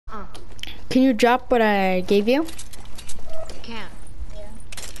Can you drop what I gave you? Can. Yeah.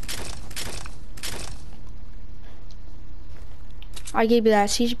 I gave you that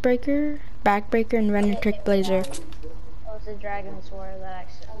siege breaker, backbreaker, and render trick blazer. It was the dragon sword that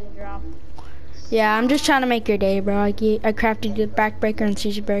accidentally dropped. Yeah, I'm just trying to make your day, bro. I crafted the backbreaker and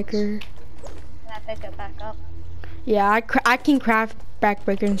siege breaker. Can I pick it back up? Yeah, I can craft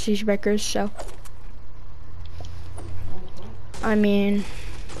backbreaker and siege breakers, so. I mean,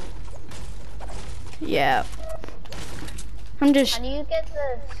 yeah. I'm just. How do you get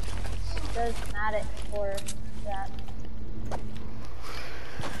the schematic for that?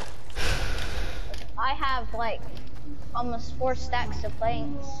 I have like almost 4 stacks of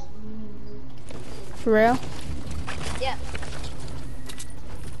planks. For real? Yeah.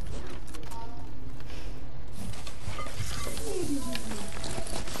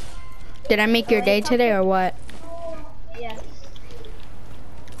 Did I make your day today or what? Yes.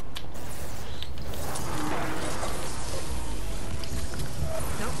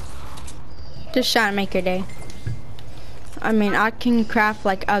 Just trying to make your day. I mean, I can craft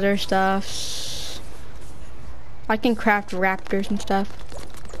like other stuff. I can craft raptors and stuff.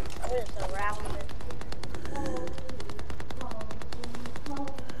 What is a raptor?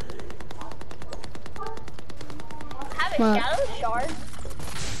 Have a What? shadow shard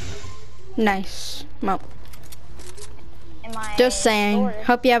Nice. Well, in my just saying. sword.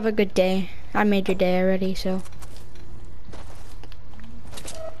 Hope you have a good day. I made your day already, so.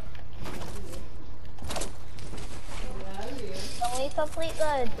 Can we complete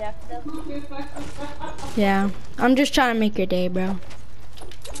the objective? Yeah. I'm just trying to make your day, bro.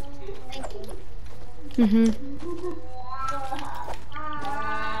 Thank you.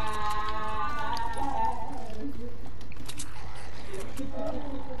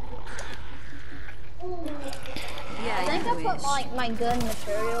 I think I put my good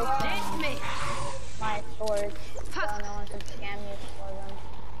materials in my storage so no one can scam me for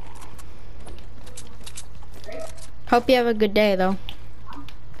them. Hope you have a good day, though.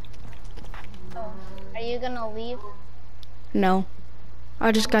 Oh, are you gonna leave? No.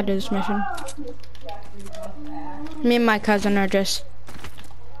 I just got to do this mission. Me and my cousin are just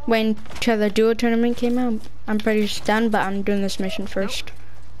waiting till the duo tournament came out. I'm pretty done, but I'm doing this mission first.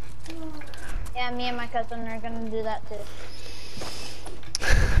 Yeah, me and my cousin are gonna do that too.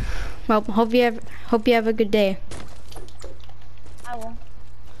 Well, hope you have a good day. I will.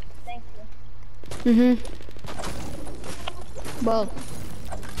 Thank you. Well,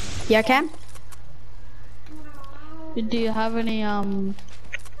 Yeah, Cam? do you have any raw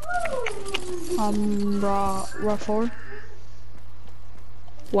 4?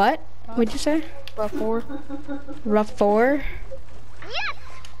 What? What'd you say? Raw 4? Rough 4?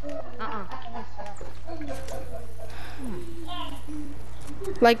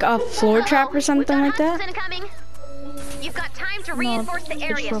 Like a floor trap or something like that? Incoming. You've got time to No, reinforce the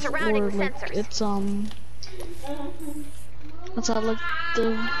area it's raw surrounding 4, the like, sensors. it's like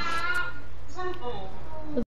the